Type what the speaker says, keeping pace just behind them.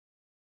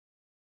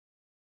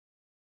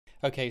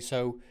Okay,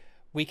 so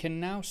we can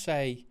now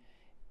say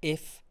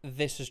if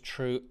this is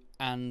true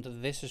and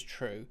this is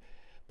true,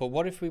 but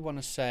what if we want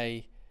to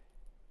say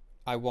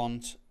I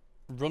want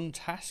run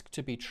task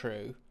to be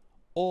true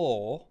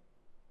or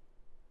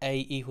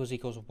a equals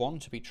 1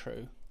 to be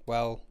true?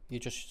 Well, you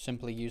just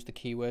simply use the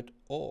keyword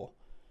or.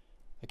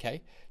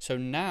 Okay, so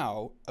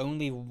now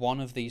only one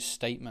of these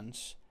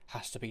statements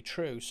has to be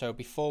true. So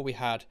before we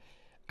had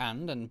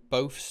and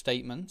both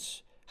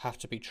statements have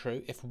to be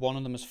true. If one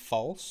of them is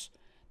false,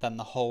 then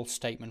the whole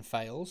statement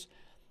fails.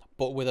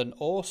 But with an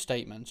or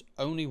statement,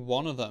 only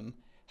one of them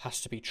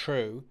has to be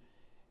true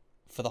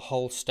for the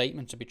whole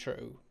statement to be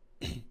true.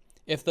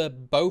 If they're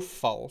both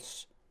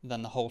false,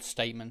 then the whole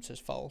statement is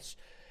false.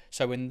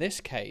 So in this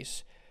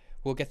case,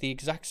 we'll get the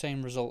exact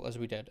same result as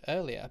we did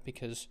earlier,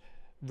 because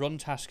run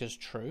task is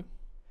true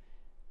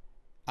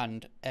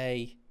and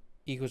a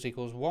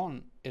equals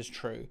 1 is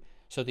true.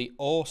 So the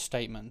or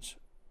statement,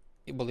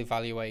 it will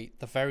evaluate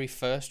the very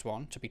first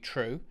one to be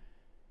true.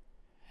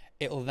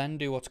 It'll then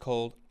do what's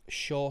called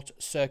short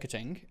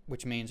circuiting,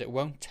 which means it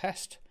won't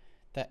test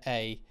that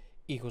a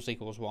equals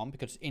 1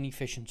 because it's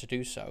inefficient to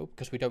do so,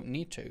 because we don't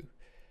need to.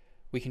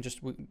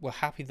 We're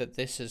happy that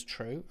this is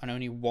true and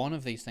only one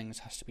of these things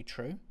has to be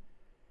true.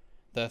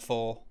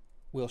 Therefore,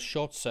 we'll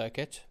short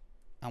circuit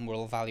and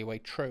we'll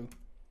evaluate true.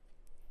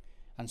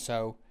 And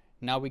so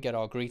now we get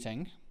our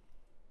greeting.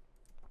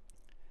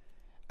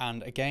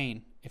 And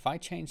again, if I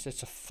change this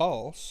to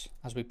false,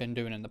 as we've been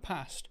doing in the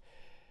past,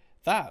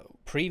 that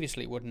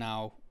previously would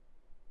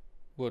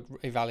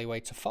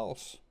evaluate to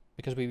false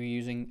because we were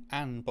using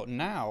and, but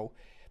now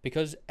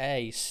because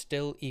a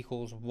still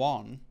equals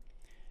 1,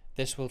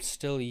 this will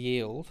still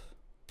yield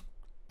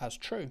as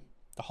true.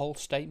 The whole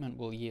statement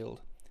will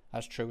yield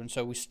as true, and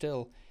so we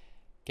still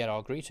get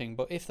our greeting.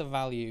 But if the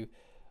value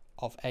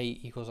of a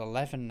equals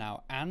 11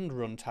 now and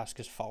run task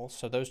is false,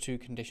 so those two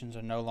conditions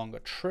are no longer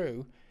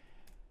true,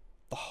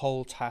 the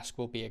whole task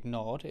will be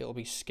ignored. It will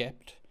be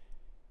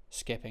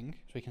skipping,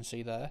 as we can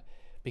see there,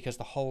 because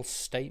the whole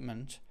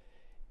statement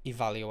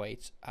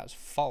evaluates as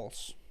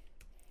false.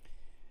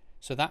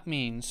 So that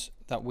means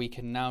that we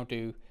can now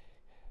do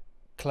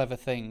clever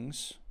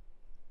things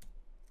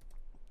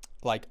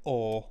like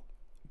or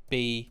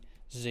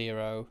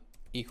b0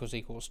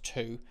 equals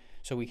 2,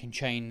 so we can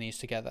chain these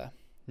together.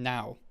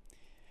 Now,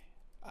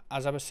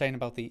 as I was saying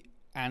about the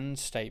and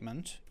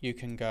statement, you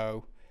can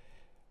go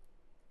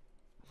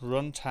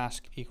run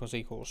task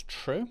equals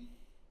true,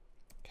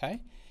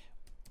 okay,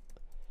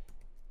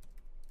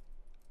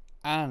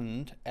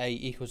 and a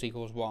equals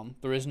 1.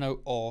 There is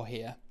no or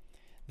here.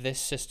 This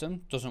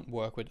system doesn't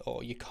work with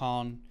or. You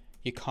can't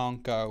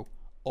go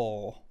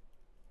or.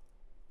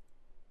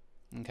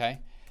 Okay,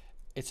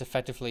 it's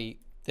effectively,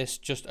 this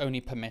just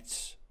only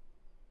permits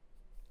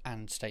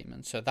and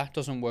statements, so that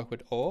doesn't work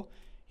with or.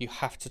 You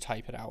have to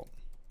type it out.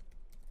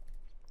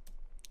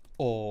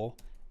 Or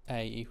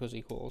a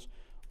equals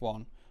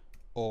 1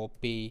 or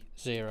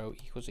b0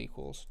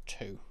 equals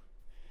 2.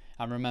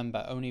 And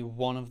remember, only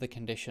one of the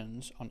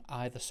conditions on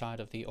either side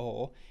of the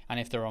or, and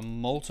if there are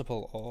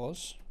multiple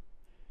ors,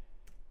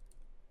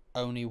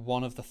 only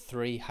one of the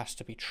three has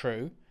to be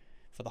true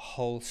for the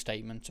whole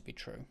statement to be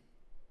true.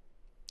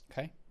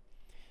 Okay?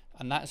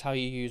 And that's how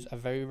you use a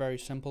very, very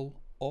simple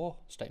or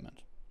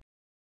statement.